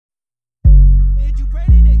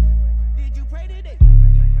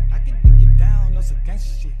on some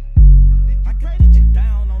gangster shit. I can put you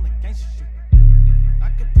down on the gangster shit. I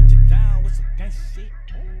can put you down with some gangster shit.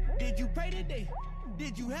 Did you pray today?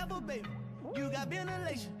 Did you have a baby? You got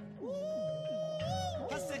ventilation.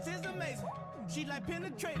 Her sex is amazing. She like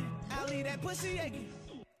penetrating. I'll leave that pussy aching.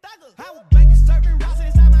 I was baking, serving rocks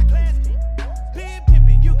inside my class. Pin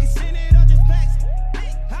pimping, you can send it or just fax it.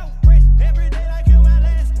 I was fresh every day like you my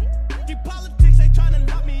last. These politics, they tryna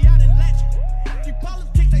lock me out and latch it. These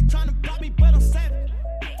politics, they tryna block me, but I'm savage.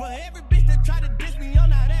 For every bitch that try to diss me, I'm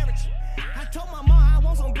not average. I told my mom I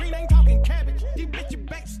want some green, ain't talking cabbage. These bitches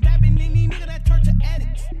backstabbing, and these niggas that turn to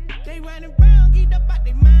addicts. They running around, geeked up out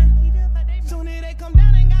they mind. Soon as they come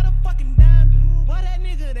down, ain't got a fucking dime. Boy, that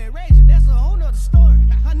nigga that raging, that's a whole nother story.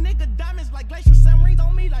 Her nigga diamonds like glacial submarines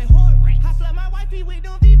on me like horror. I flood my wifey with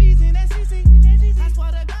them VVs in that CC. I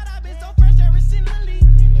swear to God, I've been so fresh ever since the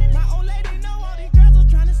league. My old lady know all these girls are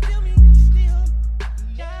trying to steal me. Still,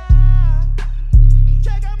 yeah.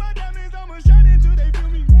 Check out my diamonds, I'ma shine until they feel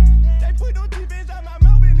me. They put no teeth inside my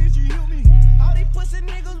mouth and then she heal me. All these pussy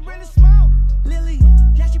niggas really small. Lily,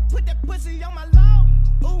 yeah, she put that pussy on my low.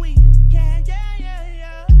 Ooh, yeah, yeah,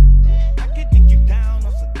 yeah, yeah. I can dig you down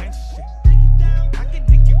on some gangster shit. I can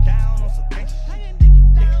dig you down on some gangster shit.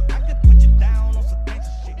 Yeah, I can put you down on some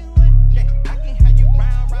gangster shit. Yeah, I can have you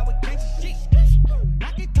round with gangster shit.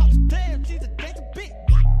 I can talk to Claire, she's a gangster bitch.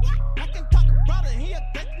 I can talk to brother, he a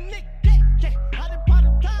gangster nigga. Yeah, I done part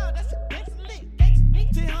of town, that's a gangster lick.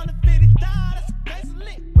 1050 style, that's a gangster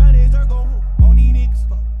lick. Run his ergo on these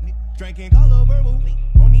niggas. Drinking color verbal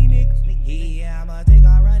on these niggas. Yeah, I'ma take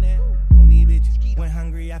off running on these bitches. When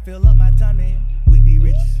hungry, I fill up my tummy.